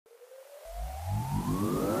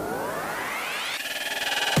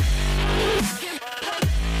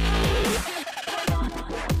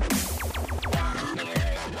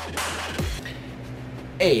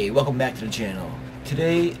Hey, welcome back to the channel.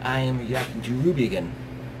 Today I am reacting to RWBY again.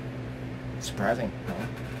 Surprising, huh?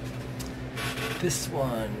 This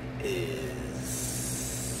one is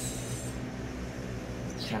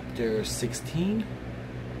chapter 16,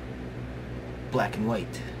 Black and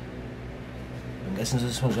White. I'm guessing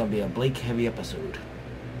this one's gonna be a Blake heavy episode.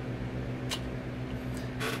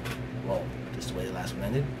 Well, just the way the last one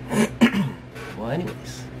ended. Well,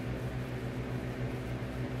 anyways.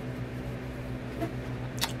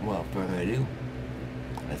 Without further ado,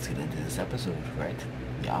 let's get into this episode, right?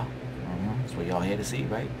 Yeah, that's what y'all here to see,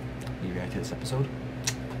 right? You react to this episode.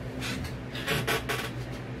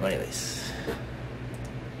 Well, anyways,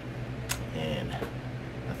 and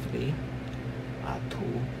a 3, a 2,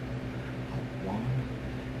 a 1,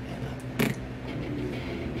 and a...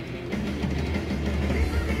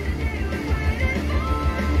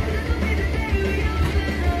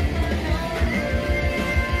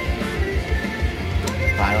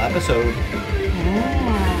 final episode.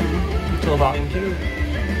 Until volume 2.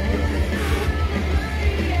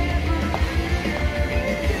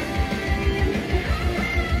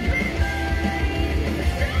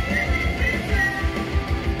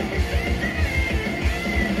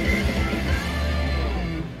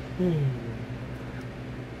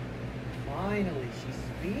 Finally, she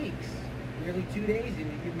speaks. Nearly 2 days and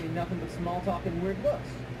you've given me nothing but small talk and weird looks.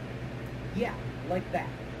 Yeah, like that.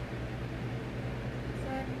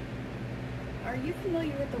 Are you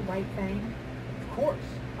familiar with the White Fang? Of course.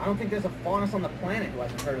 I don't think there's a faunus on the planet who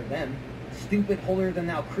hasn't heard of them. Stupid,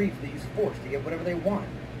 holier-than-thou creeps that use force to get whatever they want.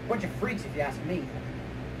 Bunch of freaks, if you ask me.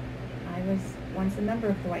 I was once a member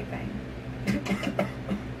of the White Fang.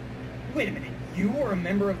 Wait a minute. You were a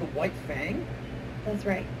member of the White Fang? That's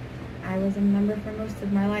right. I was a member for most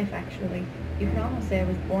of my life, actually. You could almost say I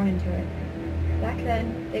was born into it. Back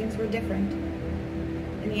then, things were different.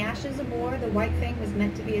 In the ashes of war, the White Fang was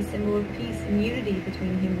meant to be a symbol of peace and unity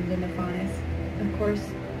between humans and the faunus. Of course,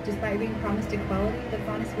 despite being promised equality, the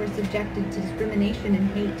faunus were subjected to discrimination and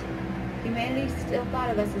hate. Humanity still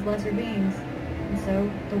thought of us as lesser beings, and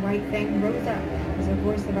so the White Fang rose up as a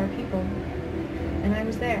voice of our people. And I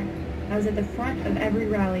was there. I was at the front of every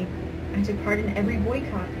rally. I took part in every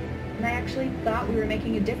boycott, and I actually thought we were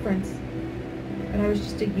making a difference. But I was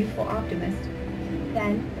just a youthful optimist.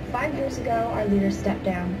 Then, 5 years ago, our leader stepped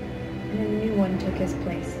down, and a new one took his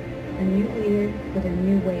place. A new leader with a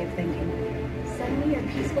new way of thinking. Suddenly, our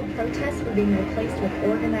peaceful protests were being replaced with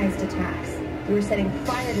organized attacks. We were setting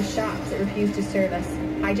fire to shops that refused to serve us,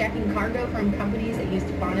 hijacking cargo from companies that used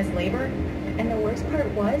faunus labor, and the worst part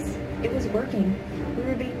was, it was working. We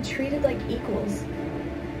were being treated like equals,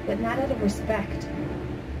 but not out of respect,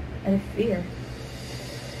 out of fear.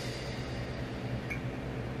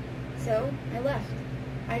 So, I left.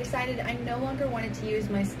 I decided I no longer wanted to use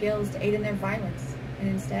my skills to aid in their violence, and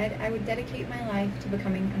instead I would dedicate my life to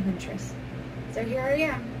becoming a huntress. So here I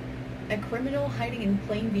am, a criminal hiding in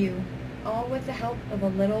plain view, all with the help of a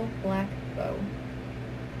little black bow.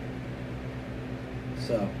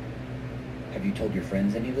 So, have you told your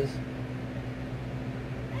friends any of this?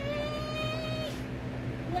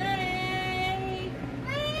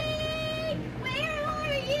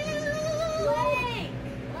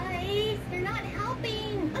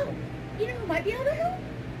 Might be able to help?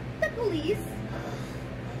 The police.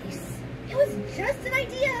 Police. It was just an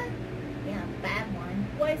idea. Yeah, bad one.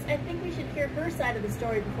 Weiss, I think we should hear her side of the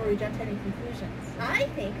story before we jump to any conclusions. I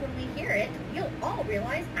think when we hear it, you'll all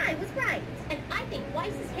realize I was right. And I think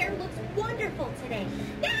Weiss's hair looks wonderful today.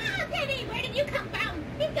 Ah, Penny, where did you come from?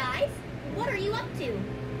 Hey guys, what are you up to?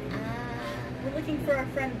 We're looking for our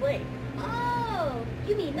friend Blake. Oh,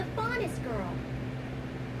 you mean the faunus girl.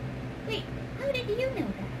 Wait, how did you know that?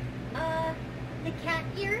 The cat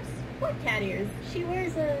ears? What cat ears? She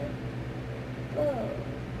wears a bow.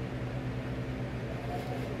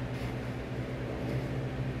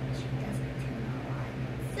 She doesn't tell a lot.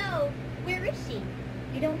 So, where is she?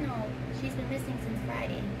 We don't know. She's been missing since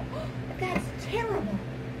Friday. That's terrible.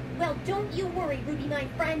 Well, don't you worry, Ruby, my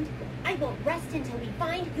friend. I won't rest until we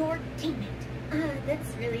find your teammate.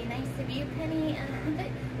 That's really nice of you, Penny.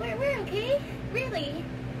 But we're okay. Really.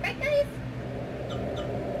 Right, guys?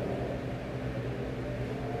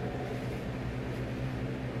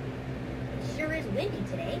 Sure is windy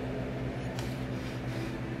today.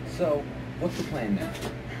 So, what's the plan now?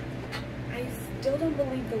 I still don't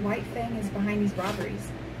believe the White Fang is behind these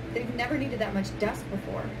robberies. They've never needed that much dust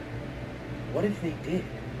before. What if they did?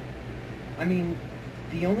 I mean,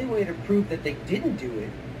 the only way to prove that they didn't do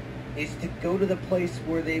it is to go to the place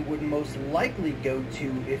where they would most likely go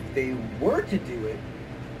to if they were to do it,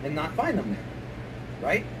 and not find them there,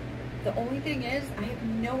 right? The only thing is, I have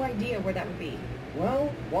no idea where that would be.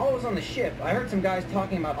 Well, while I was on the ship, I heard some guys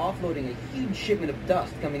talking about offloading a huge shipment of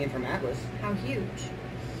dust coming in from Atlas. How huge?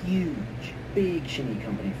 Huge. Big shimmy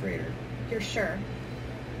company freighter. You're sure?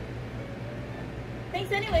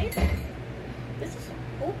 Thanks anyways. This is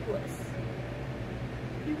hopeless.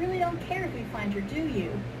 You really don't care if we find her, do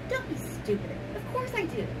you? Don't be stupid. Of course I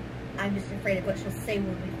do. I'm just afraid of what she'll say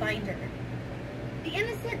when we find her. The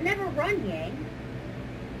innocent never run, Yang.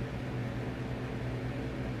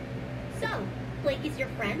 So, Blake is your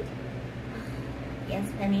friend? Yes,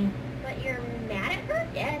 Penny. But you're mad at her?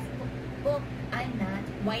 Yes. Well, I'm not.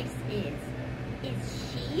 Weiss is.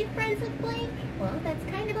 Is she friends with Blake? Well, that's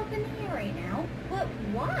kind of up in the air right now. But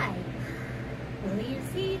why? Well, you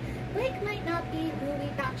see, Blake might not be who we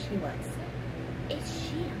thought she was. Is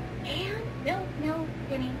she a man? No,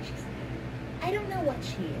 Penny. I don't know what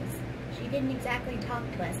she is. She didn't exactly talk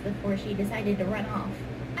to us before she decided to run off.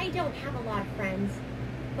 I don't have a lot of friends.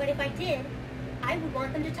 But if I did, I would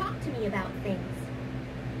want them to talk to me about things.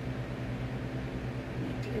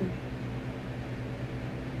 Me too.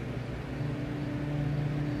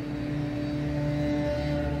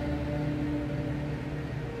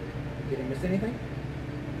 Did I miss anything?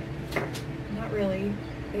 Not really.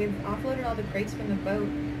 They've offloaded all the crates from the boat.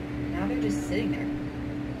 Now they're just sitting there.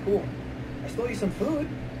 Cool. I stole you some food.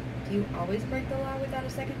 Do you always break the law without a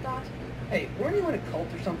second thought? Hey, weren't you in a cult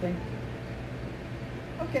or something?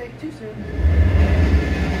 Okay, too soon.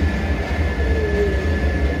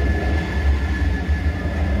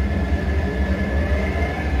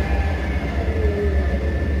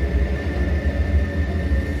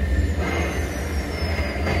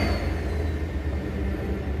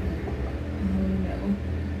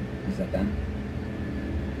 Is that them?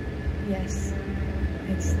 Yes,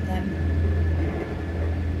 it's them.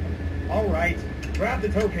 All right, grab the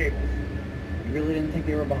tow cable. You really didn't think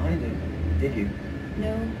they were behind it, did you?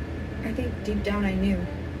 No, I think deep down I knew.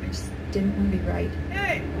 I just didn't want to be right.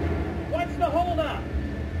 Hey, what's the holdup?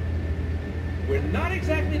 We're not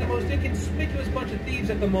exactly the most inconspicuous bunch of thieves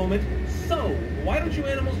at the moment, so why don't you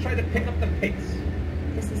animals try to pick up the pace?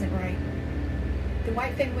 This isn't right. The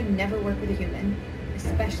white thing would never work with a human,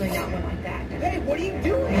 especially not one like that. Hey, what are you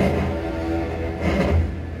doing?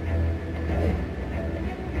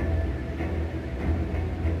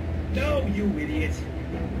 No, you idiot.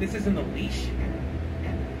 This isn't a leash.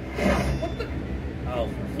 What the? Oh,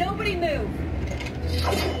 Nobody move!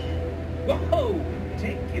 whoa!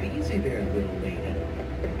 Take it easy there, little lady.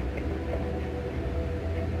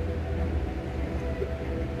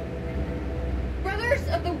 Brothers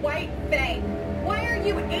of the White Fang, why are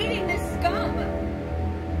you aiding this scum?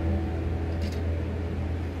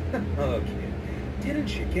 Okay.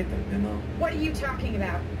 Didn't you get the memo? What are you talking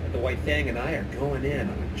about? The White Fang and I are going in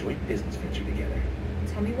on a joint business venture together.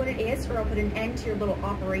 Tell me what it is, or I'll put an end to your little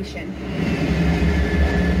operation.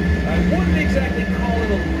 I wouldn't exactly call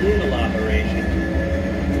it a little operation.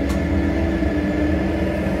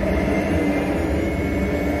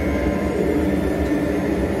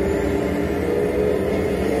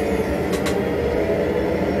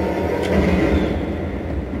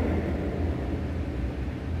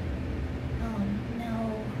 Oh, no.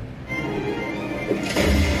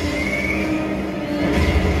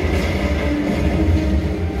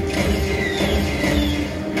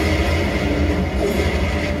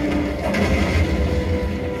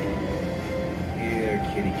 Here,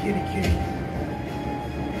 kitty, kitty, kitty.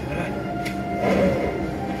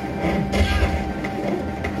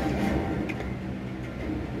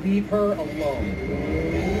 Leave her alone.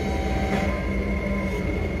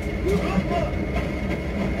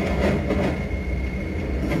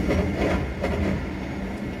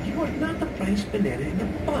 You are not the brightest banana in the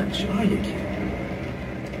bunch, are you, kid?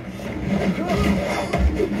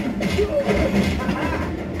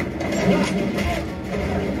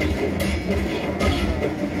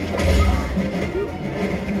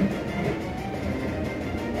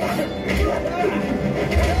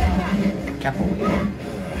 Careful.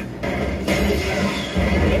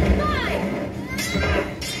 It's mine!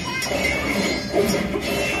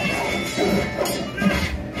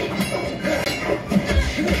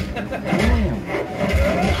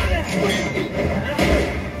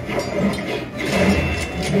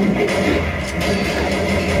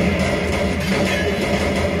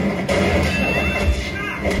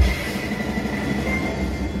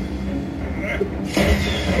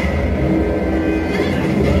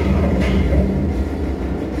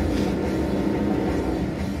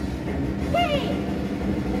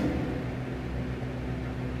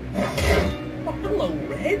 Oh, hello,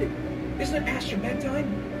 Red. Isn't it past your bedtime?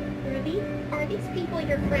 Ruby, are these people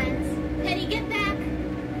your friends? Penny, get back!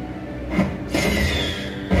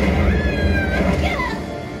 Get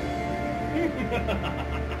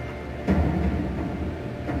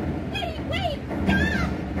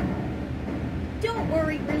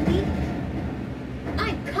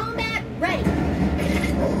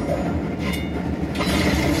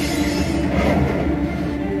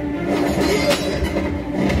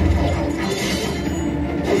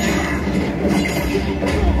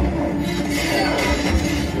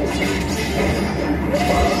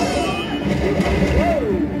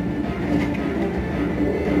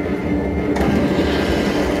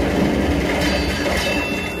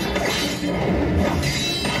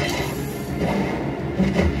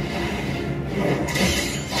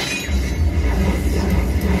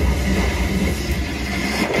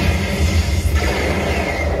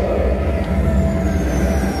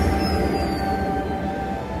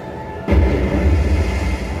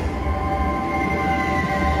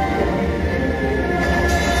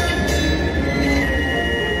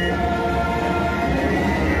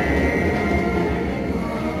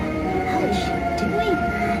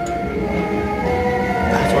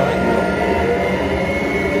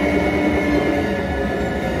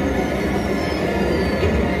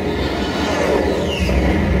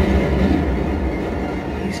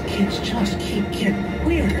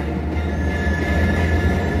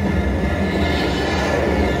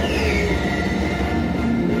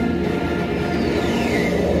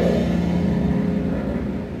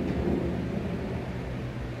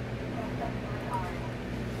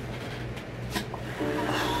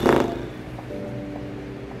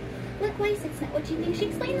Look, Weiss, it's not what you think. She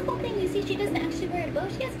explained the whole thing. You see, she doesn't actually wear a bow.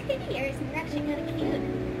 She has kitty ears, and they're actually kind of cute.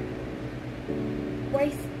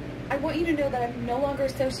 Weiss, I want you to know that I'm no longer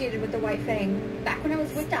associated with the White Fang. Back when I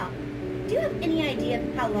was with... Stop. Do you have any idea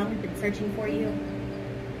of how long we've been searching for you?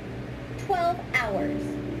 12 hours.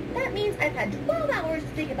 That means I've had 12 hours to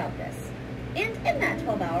think about this. And in that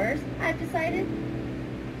 12 hours, I've decided...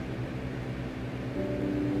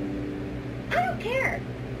 I don't care.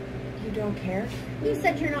 You don't care? You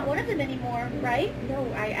said you're not one of them anymore, right?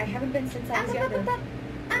 No, I haven't been since I was younger.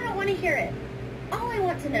 I don't want to hear it. All I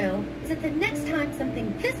want to know is that the next time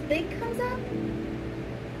something this big comes up,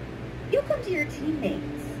 you'll come to your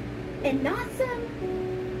teammates and not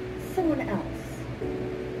someone else.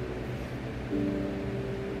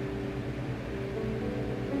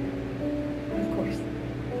 Of course.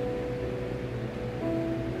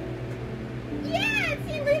 Yeah,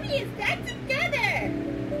 Team Ruby is back together!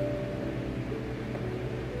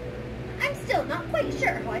 I'm still not quite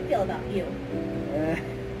sure how I feel about you.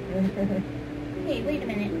 Hey, wait a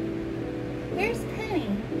minute. Where's Penny?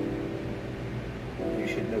 You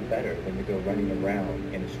should know better than to go running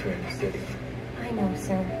around in a strange city. I know,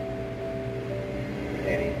 sir.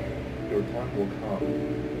 Penny, your time will come.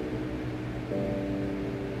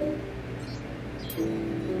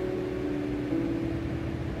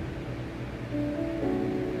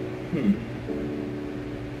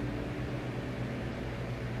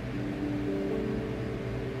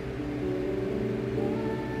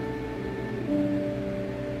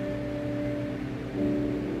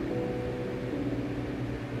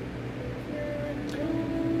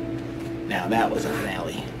 Now that was a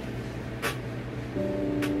finale.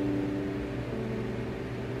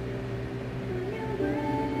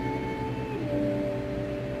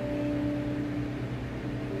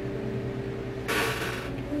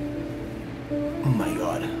 Oh my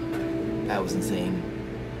god. That was insane.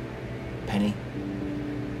 Penny?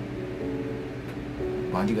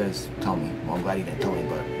 Why don't you guys tell me? Well, I'm glad you didn't tell me,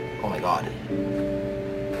 but oh my god.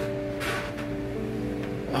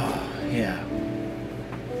 Oh, yeah.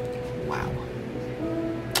 Wow.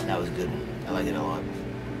 That was good. I liked it a lot.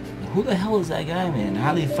 Who the hell is that guy, man?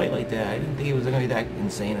 How did he fight like that? I didn't think he was gonna be that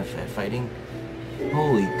insane at fighting.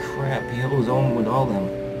 Holy crap, he held his own with all them.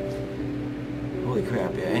 Holy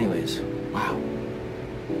crap, yeah. Anyways, wow.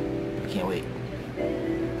 I can't wait.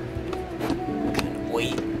 Can't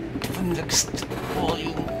wait for the next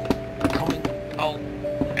volume coming out.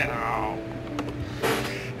 Ow.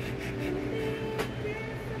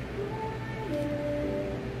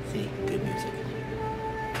 See, good music.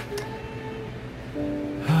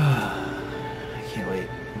 I can't wait.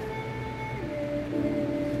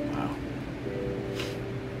 Wow.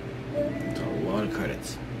 That's a lot of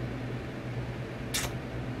credits.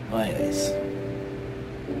 Well, anyways,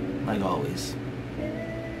 like always,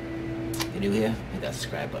 if you're new here, hit that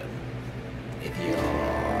subscribe button. If you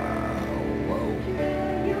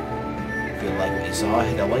like what you saw,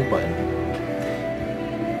 hit that like button.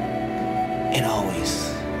 And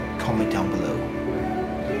always, comment down below.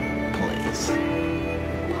 Please.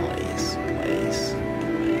 Please, please,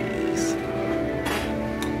 please.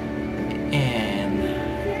 And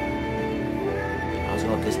I was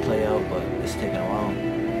gonna let this play out, but it's taking a while.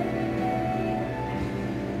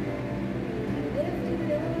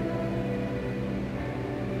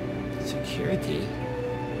 Security.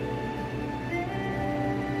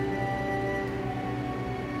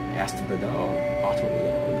 Asked the dog. Auto the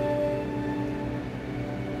dog.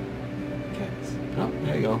 Cats. Oh,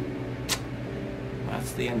 there you go.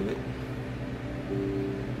 That's the end of it.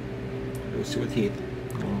 Rooster with teeth.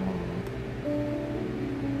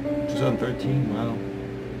 2013. Wow.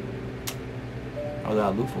 I was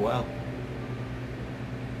out of loop for a while.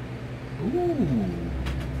 Ooh.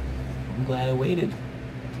 I'm glad I waited.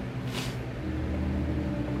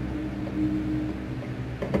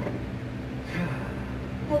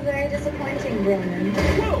 Well, very disappointing, Ronan.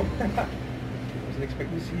 Whoa! Wasn't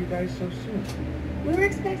expecting to see you guys so soon. We were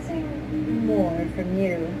expecting more from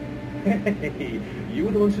you. Hey, you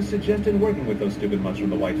were the ones who suggested working with those stupid mutts from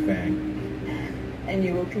the White Fang. And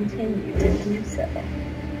you will continue to do so.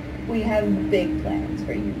 We have big plans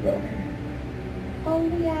for you, Ronan. All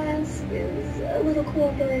we ask is a little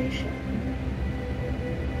cooperation.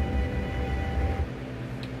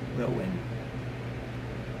 We'll win.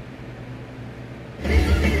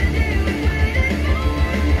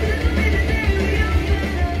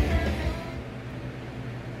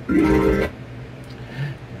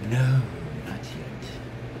 No, not yet.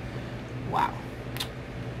 Wow.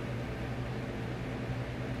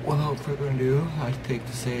 Without further ado, I'd take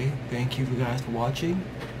to say thank you guys for watching.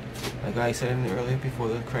 Like I said earlier before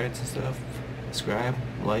the credits and stuff, subscribe,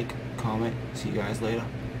 like, comment. See you guys later.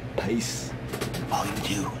 Peace. Volume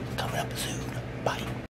 2 coming up soon. Bye.